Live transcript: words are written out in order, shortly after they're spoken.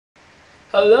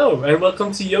Hello and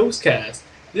welcome to Yo's Cast.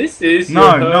 This is your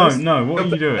No, no, host. no, what are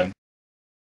you doing?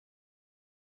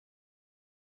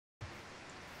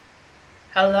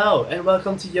 Hello and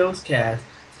welcome to Yo's Cast.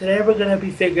 Today we're gonna be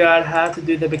figuring out how to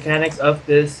do the mechanics of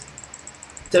this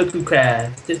Toku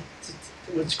craft.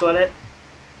 What you call it?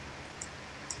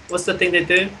 What's the thing they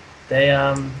do? They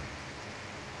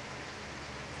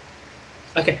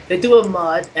okay, they do a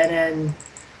mod and then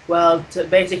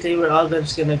basically we're all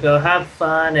just gonna go have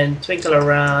fun and twinkle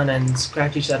around and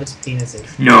scratch each other's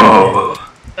penises. No!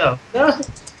 No, no,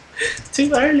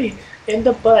 too early. In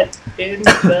the butt. In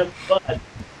the butt.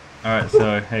 Alright,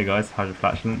 so, hey guys, Hydro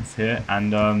Flatulence here,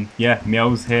 and yeah,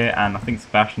 Myell's here, and I think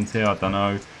Sebastian's here, I don't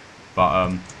know,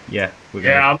 but yeah,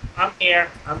 I'm here.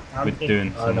 I'm we're here.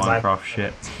 doing some Minecraft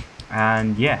shit,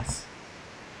 and yes,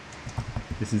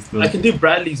 this is the... I can do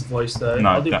Bradley's voice though. No,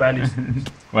 I'll do Bradley's.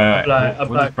 wait, what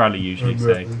does Bradley usually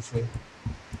say?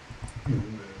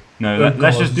 No,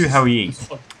 let's just do how he eats.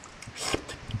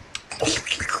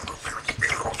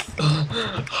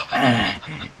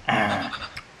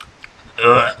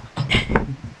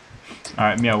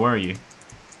 Alright, Myell, where are you?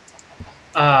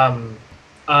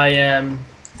 I am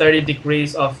 30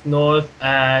 degrees off north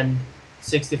and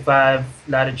 65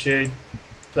 latitude,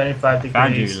 25 degrees.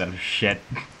 Found you, little shit.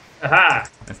 Aha!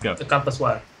 Let's go. The compass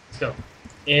wire. Let's go.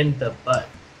 In the butt.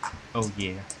 Oh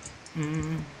yeah.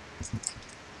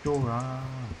 Dora,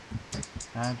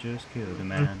 I just killed a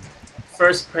man.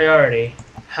 First priority,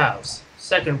 house.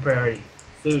 Second priority,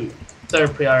 food.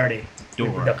 Third priority,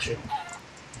 Dora. reproduction.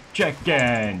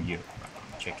 Chicken, you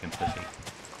chicken pussy.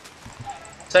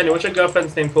 Tony, what's your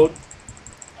girlfriend's name called?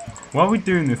 Why are we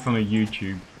doing this on a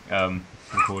YouTube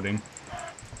recording?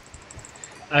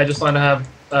 I just want to have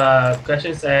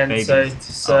questions, and Babies.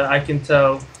 so I can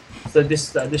tell. So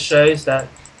this shows that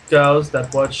girls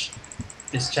that watch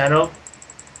this channel,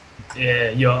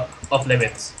 you're off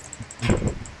limits.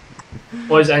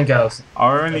 Boys and girls.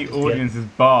 Our only audience is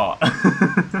Bart.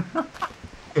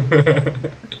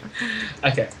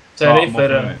 Okay, Tony,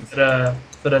 Bart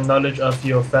for the knowledge of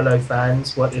your fellow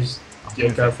fans, what is your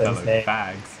girlfriend's name?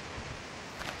 Bags.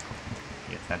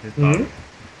 Yes, that is Bart.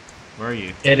 Where are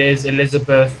you? It is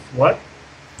Elizabeth. What?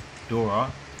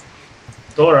 Dora.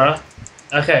 Dora.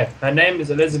 Okay, her name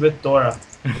is Elizabeth Dora.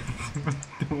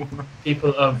 Dora.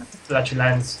 People of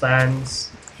Flatulence fans.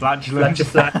 Flatulence.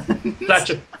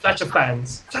 Flatcher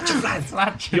fans. Flatcher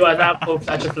fans. You are now all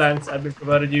Flatcher fans. I've been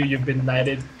promoted you. You've been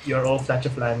knighted. You're all Flatcher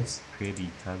fans.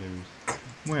 Pretty colours.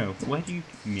 Well, where do you...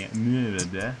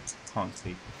 there? Can't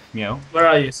speak. Myell? Where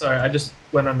are you? Sorry, I just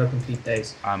went on the complete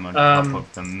days. I'm on top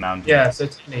of the mountain. Yeah, so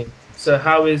tell me. So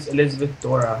how is Elizabeth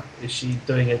Dora? Is she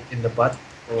doing it in the butt?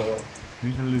 Or...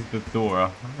 Who's Elizabeth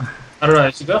Dora? I don't know,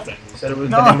 it's your girlfriend. You said it was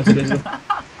the name was Elizabeth.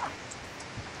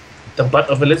 The butt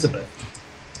of Elizabeth.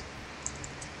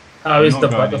 How is the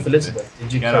butt of Elizabeth?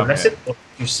 Did you caress it or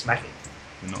did you smack it?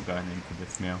 We're not going into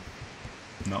this now.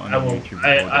 Not on YouTube.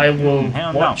 I will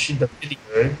watch the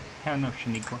video. Hell no,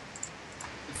 Shaniqua.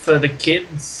 For the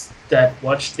kids that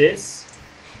watch this,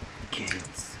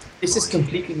 Kids. this is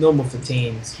completely normal for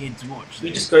teens. Kids watch We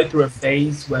this. just go through a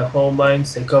phase where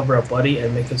hormones take over our body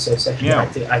and make us so sexually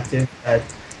active that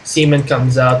semen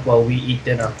comes out while we eat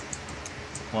dinner.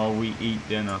 While we eat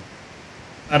dinner.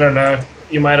 I don't know.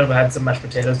 You might have had some mashed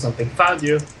potatoes or something. Found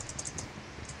you.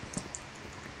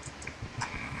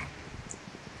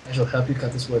 I shall help you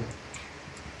cut this wood.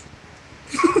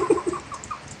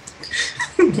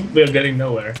 We're getting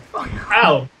nowhere.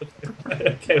 Ow!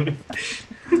 Okay.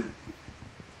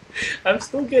 I'm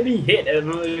still getting hit. I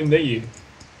don't even know you.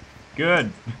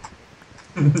 Good.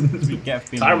 We get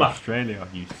feeling in Australia,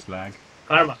 you slag.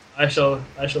 Karma. I shall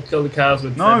kill the cows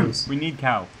with No, feathers. we need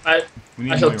cow. I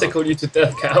shall tickle you to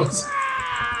death, cows.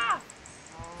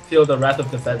 Feel the wrath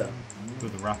of the feather. Feel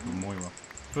the wrath of Moira.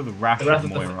 Feel the wrath The wrath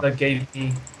of of the Moira. feather gave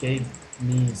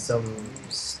me some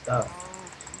stuff.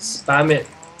 Spam it.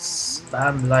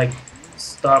 Spam like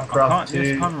StarCraft 2.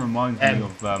 This kind of reminds me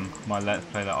of my Let's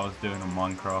Play that I was doing on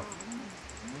Minecraft.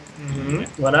 Yeah.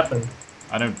 What happened?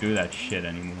 I don't do that shit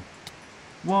anymore.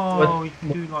 Whoa, you can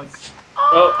do like...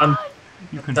 Oh,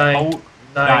 You can dying, hold...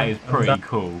 That is pretty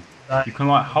cool. You can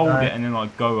like hold it and then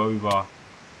like go over...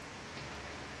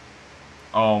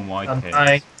 Oh my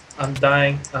god. I'm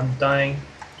dying. Stop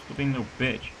being a little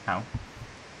bitch. How?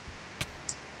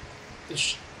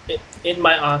 In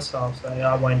my asshole, so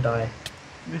I won't die.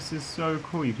 This is so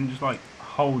cool. You can just like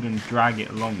hold and drag it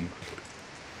along.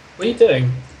 What are you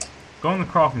doing? Go on the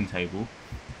crafting table.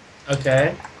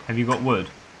 Okay. Have you got wood?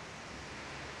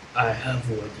 I have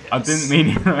wood, yes. I didn't mean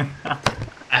it like that.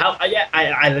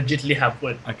 I legitimately have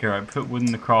wood. Okay, right. Put wood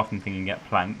in the crafting thing and get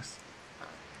planks.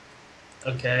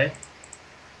 Okay.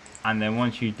 and then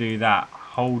once you do that,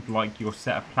 hold like your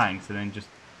set of planks, and then just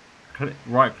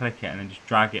right click it, and then just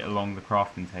drag it along the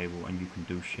crafting table, and you can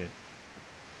do shit.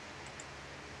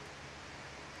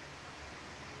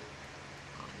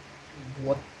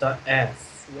 What the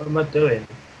F? What am I doing?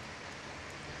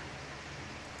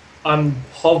 I'm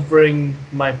hovering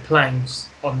my planks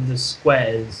on the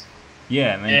squares.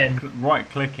 Yeah, and And then right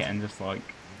click it and just like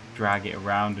drag it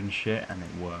around and shit, and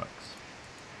it works.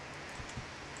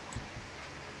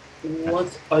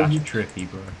 what are That's you? trippy,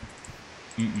 bro.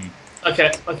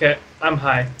 Okay. I'm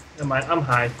high. Never mind. I'm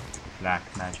high. Black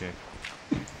magic.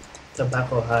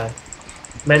 Tobacco high.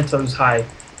 Mentos high.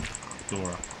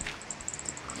 Dora.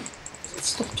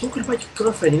 Stop talking about your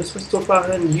girlfriend. You're supposed to talk about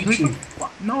her on Who the YouTube.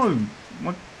 fuck? No!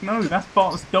 No, that's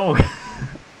Bart's dog.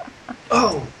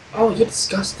 Oh, you're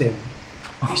disgusting.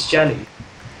 He's jelly.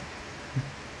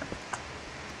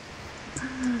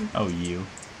 Oh, you.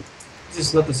 This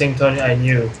is not the same Tony I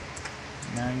knew.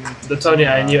 The Tony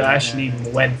I knew actually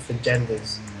went for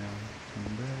genders.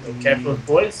 Be careful with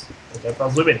boys, be careful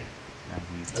with women.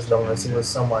 As long as it was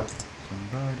someone.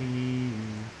 Somebody.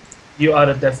 You are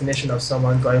the definition of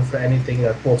someone going for anything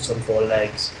that walks on four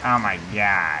legs. Oh my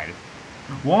god.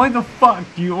 Why the fuck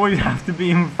do you always have to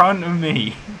be in front of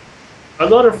me? I'm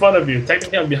not in front of you.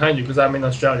 Technically, I'm behind you because I'm in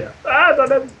Australia.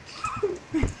 Don't.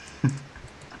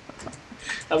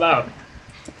 I'm out.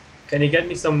 Can you get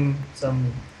me some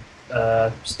stone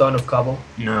of cobble?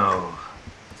 No.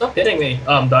 Stop hitting me.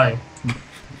 Oh, I'm dying.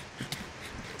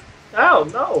 Ow,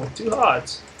 no. Too hard.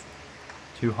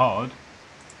 Too hard?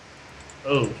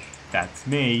 Oh. That's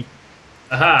me.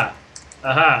 Aha.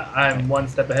 I'm one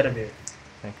step ahead of you.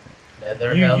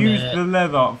 Leather You helmet. used the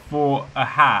leather for a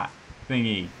hat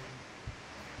thingy.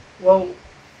 Well,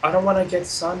 I don't want to get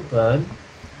sunburned.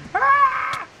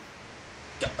 Oh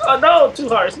no, too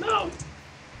harsh, no!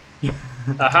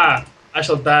 Aha! I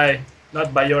shall die,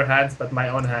 not by your hands, but my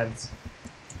own hands.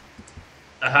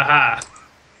 Ahaha!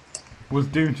 Was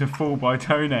doomed to fall by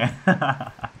Tony.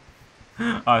 I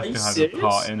still had a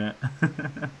part in it.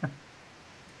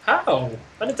 How?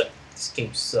 This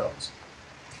game sucks.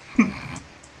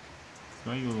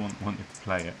 So you wanted to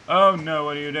play it. Oh no,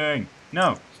 what are you doing?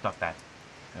 No, stop that.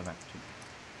 Go back to...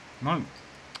 No.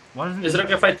 Why doesn't Is it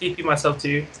okay if I TP myself to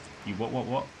you? You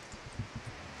what?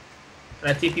 Can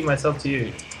I TP myself to you?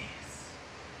 Yes.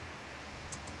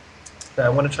 Okay, I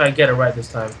want to try and get it right this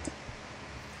time.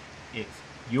 It's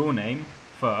your name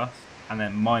first, and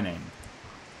then my name.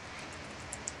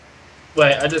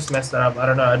 Wait, I just messed that up. I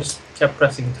don't know. I just kept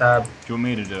pressing tab. Do you want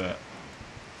me to do it?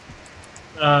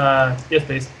 Yes,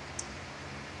 please.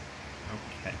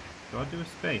 Okay. Do I do a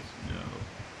space? No.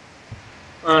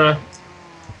 No.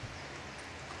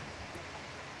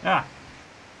 Ah!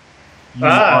 You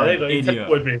are there an you go. You idiot.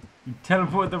 teleport me. You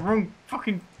teleported the wrong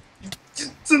fucking...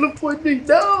 Teleport me.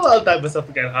 No! I'll die myself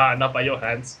again. Not by your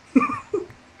hands.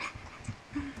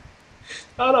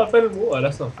 Oh no, I fell in water.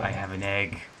 That's not fair. I have an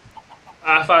egg.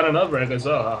 I found another egg as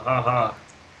well. Ha.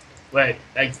 Wait,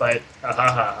 egg fight.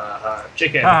 Ha.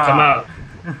 Chicken, come out.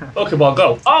 Pokeball,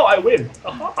 go. Oh, I win.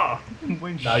 Ha.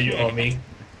 Now you owe me.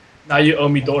 Now you owe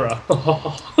me Dora.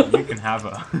 You can have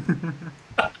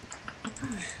her.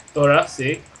 Dora,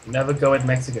 see? You never go with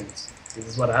Mexicans. This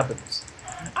is what happens.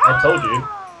 I told you.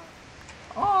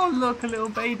 Oh, look, a little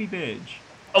baby bitch.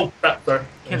 Oh, crap, sorry.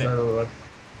 Kill it. Another one.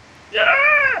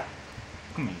 Yeah!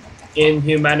 Come here.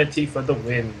 Inhumanity for the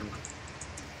win.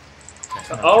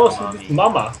 Oh, so it's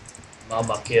Mama.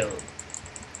 Mama killed.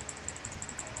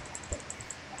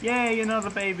 Yay, another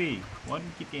baby. Why do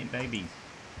you keep getting babies?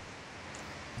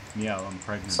 Yeah, I'm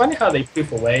pregnant. It's funny how they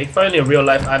poof away. If only real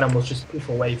life animals just poof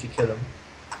away if you kill them.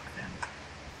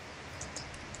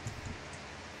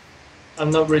 I'm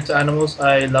not rude to animals.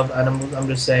 I love animals. I'm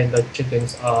just saying that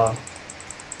chickens are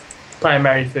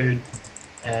primary food,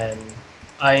 and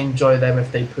I enjoy them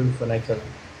if they poof when I kill them.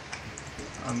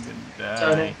 I'm gonna die.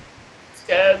 Tony,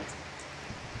 scared.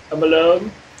 I'm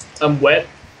alone. I'm wet.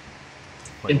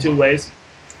 Wait, in two ways.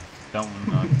 Don't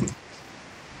want to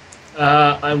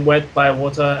know. I'm wet by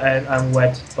water and I'm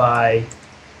wet by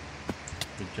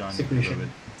Vagina secretion. fluid.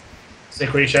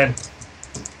 Secretion.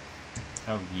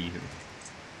 Oh, you.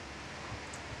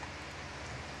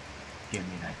 Give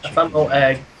me that I chicken. found more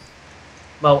eggs.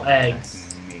 More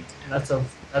eggs. That's meat.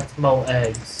 That's more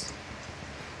eggs.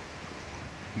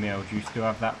 Myell, do you still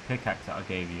have that pickaxe that I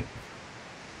gave you?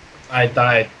 I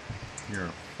died. You're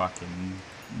a fucking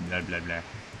blah blah blah.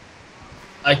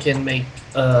 I can make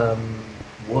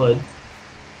wood.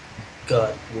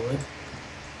 God, wood.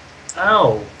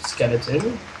 Ow,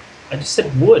 skeleton. I just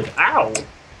said wood. Ow.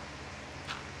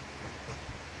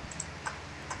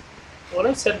 What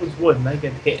I said was wood and I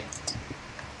get hit.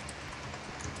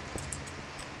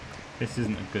 This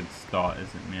isn't a good start, is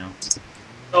it, Myell?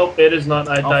 Nope, it is not.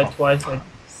 I Oh, died for twice. fuck's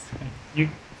sake. You,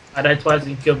 I died twice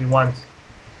and you killed me once.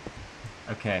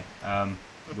 Okay, I'm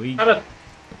trying to, I'm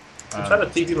um, trying to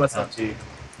TP uh, myself to you.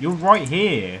 you're right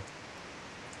here.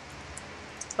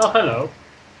 Oh, hello.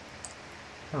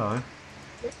 Hello.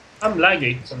 I'm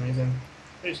laggy for some reason.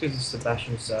 Maybe it's because it's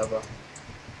Sebastian's server.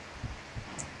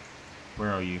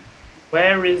 Where are you?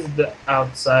 Where is the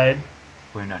outside?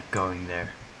 We're not going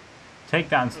there. Take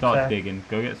that and start Okay. digging.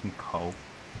 Go get some coal.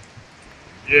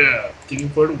 Yeah, digging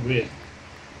for the win.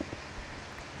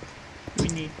 We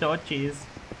need torches.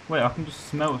 Wait, I can just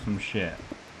smelt some shit.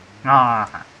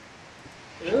 Ah,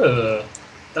 Ugh.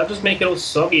 That just make it all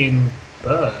soggy and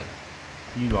burn.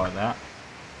 you like that?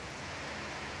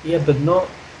 Yeah, but not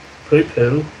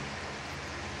poo-poo.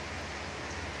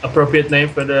 Appropriate name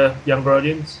for the younger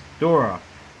audience. Dora.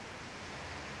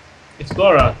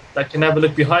 Explorer that can never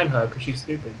look behind her because she's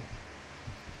stupid.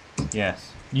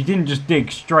 Yes. You didn't just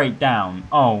dig straight down.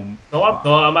 Oh, No, I'm fuck.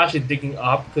 not. I'm actually digging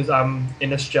up because I'm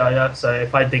in Australia. So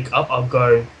if I dig up, I'll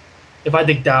go. If I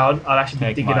dig down, I'll actually be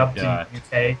Take digging my up to dirt.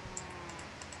 UK.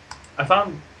 I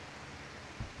found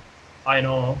iron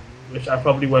ore, which I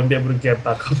probably won't be able to get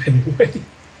back up anyway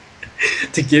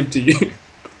to give to you.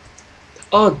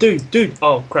 Oh, dude.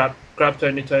 Oh, crap. Crap,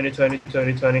 Tony. What do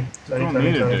you want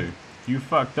me to do? You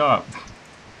fucked up.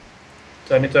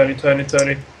 Tony.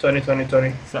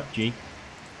 Sup, G?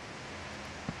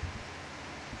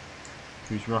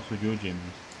 Who's Ross with your gyms?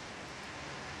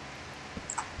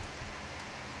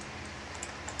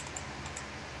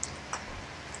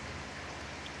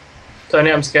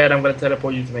 Tony, I'm scared. I'm going to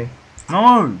teleport you to me.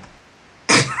 No!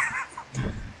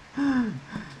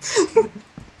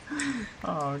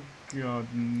 Oh, God,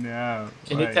 no.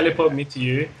 Can you Wait. teleport me to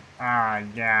you? Ah,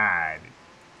 God.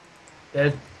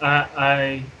 There's,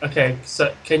 okay,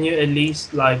 so can you at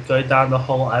least, like, go down the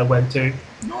hole I went to?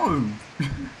 No! Do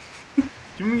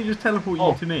you want me to just teleport you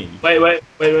Oh, to me? wait.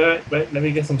 Let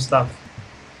me get some stuff.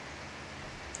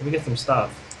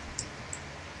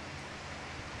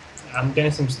 I'm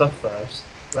getting some stuff first.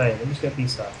 Wait, let me just get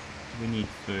these stuff. We need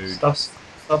food.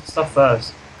 Stuff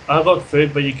first. I got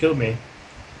food, but you killed me.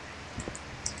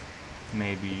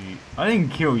 Maybe... I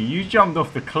didn't kill you. You jumped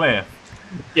off the cliff.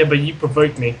 Yeah, but you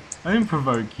provoked me. I didn't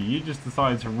provoke you. You just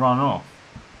decided to run off.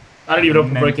 I don't even know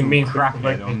what provoking Mental means, but you crackhead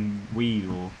provoked me. on weed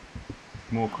or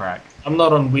more crack. I'm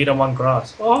not on weed, I'm on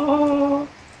grass. Oh!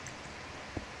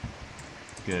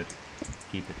 Good.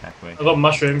 Keep it that way. I got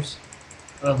mushrooms.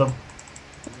 The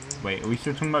Wait, are we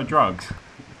still talking about drugs?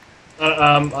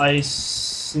 I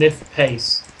sniff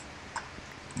paste.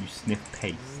 You sniff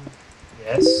paste.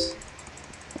 Yes.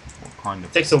 What kind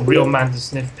of It takes a real man to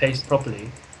sniff paste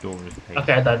properly. Dora's paste?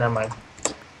 Okay, I died, never mind.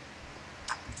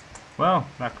 Well,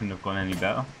 that couldn't have gone any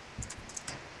better.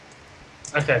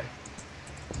 Okay.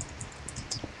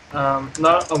 No,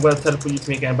 I'm gonna teleport you to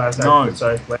me again by accident. No.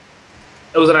 Sorry, wait.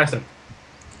 It was an accident.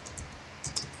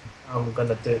 I'm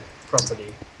gonna do it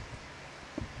properly.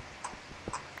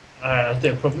 Alright, I'll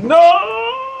do it properly.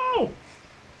 No!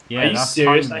 Yeah, Are you that's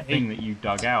serious? kind of the thing that you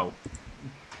dug out.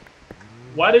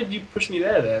 Why did you push me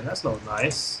there then? That's not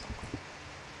nice.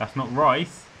 That's not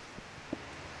rice.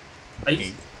 Are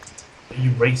you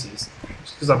racist?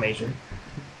 Just because I'm Asian.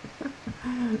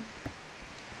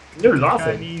 You're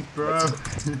laughing. Chinese, bro.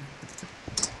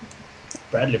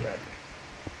 Bradley.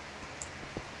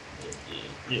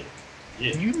 Yeah.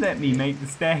 You let me make the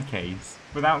staircase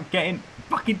without getting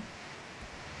fucking...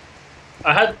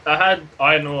 I had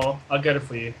iron ore. I'll get it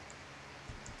for you.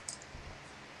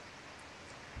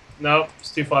 No,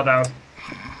 it's too far down.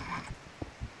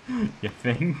 You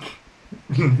think?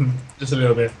 Just a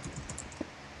little bit.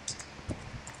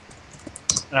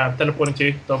 Teleporting to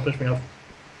you. Don't push me off.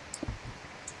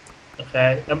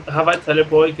 Okay. Have I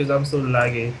teleported? Because I'm still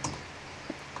laggy.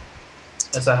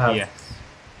 Yes, I have. Yes.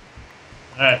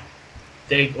 Alright.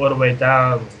 Dig all the way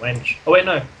down, wench. Oh, wait,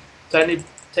 no. So I need to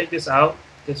take this out.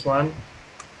 This one.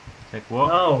 Take what?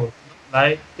 No.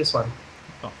 Like, this one.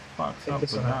 What the fuck's Take up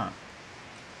this with one that? out.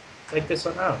 Take this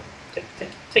one out.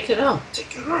 Take it out.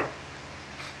 Take it out.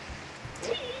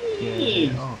 Get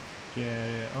it off. Get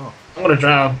it off. I'm gonna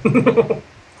drown.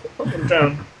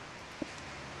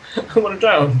 I'm gonna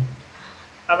drown.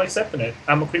 I'm accepting it.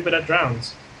 I'm a creeper that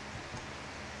drowns.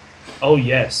 Oh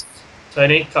yes.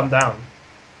 Tony, come down.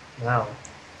 Now.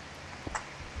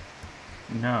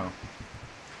 No.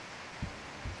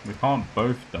 We can't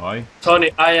both die.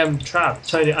 Tony, I am trapped.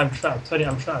 Tony, I'm trapped. Tony,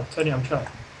 I'm trapped. Tony, I'm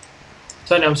trapped.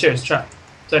 Tony, I'm serious. Trapped.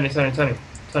 Tony.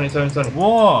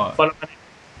 What? Follow my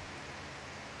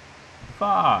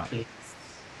Fuck. please.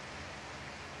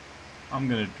 I'm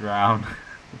gonna drown.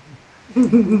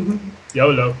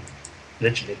 YOLO.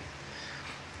 literally.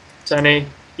 Tony, I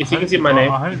if you can hope see the my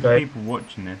name, I you hope the go. people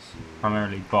watching this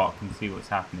primarily bark and see what's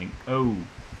happening. Oh,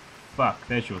 fuck!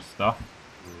 There's your stuff.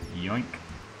 Yoink!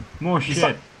 More You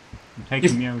fuck. shit. I'm You,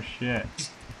 taking Myell's shit.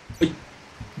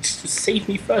 save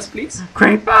me first, please.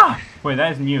 Creeper! Wait,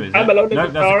 that isn't you, is I'm it? alone in the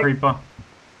Nope, that's a dark. creeper.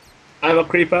 I'm a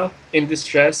creeper in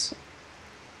distress.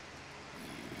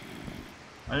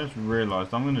 I just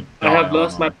realised I'm gonna I die, have aren't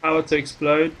lost my I? power to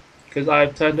explode because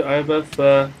I've turned it over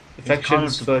for It's kind of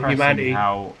affections for depressing humanity.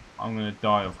 how I'm gonna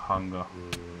die of hunger.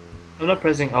 I'm not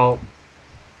pressing Alt.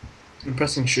 I'm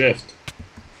pressing Shift.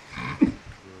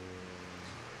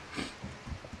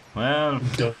 Well,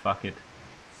 Duh. fuck it.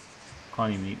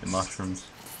 Can't even eat the mushrooms.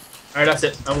 Alright, that's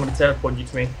it. I'm gonna teleport you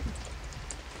to me.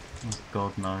 Oh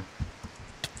god, no.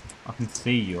 I can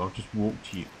see you, I'll just walk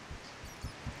to you.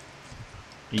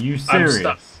 Are you I'm stuck.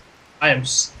 serious? I am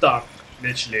stuck,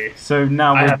 literally. So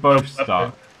now I we're have no both weapon.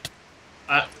 stuck.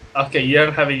 Okay, you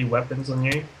don't have any weapons on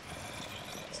you?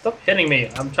 Stop hitting me.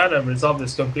 I'm trying to resolve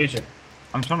this conclusion.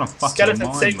 I'm trying to fucking Skeleton,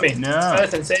 mine, save me. no.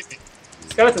 Skeleton, save me.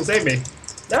 Skeleton, save me.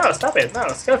 No, stop it. No,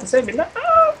 Skeleton, save me. No.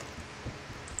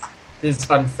 This is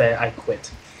unfair. I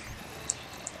quit.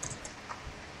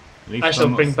 At least I shall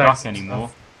I'm not bring back stuck some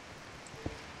anymore.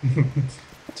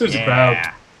 To the crowd.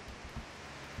 Yeah.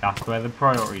 That's where the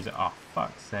priorities are. Oh,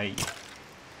 fuck's sake.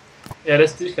 Yeah,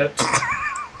 let's do that.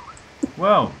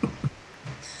 Well,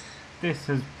 this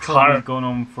has probably gone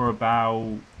on for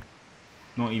about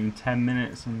not even 10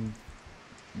 minutes and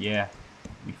yeah,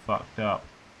 we fucked up.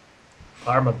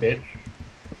 Karma, bitch.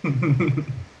 What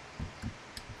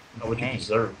you Okay.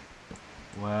 deserve.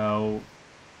 Well,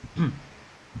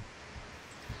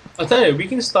 I'll tell you, we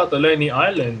can start the Lonely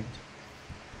Island.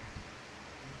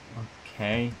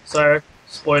 okay. Sorry,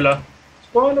 spoiler.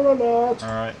 Spoiler alert.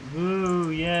 Alright. Woo,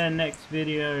 yeah, next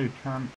video. Can't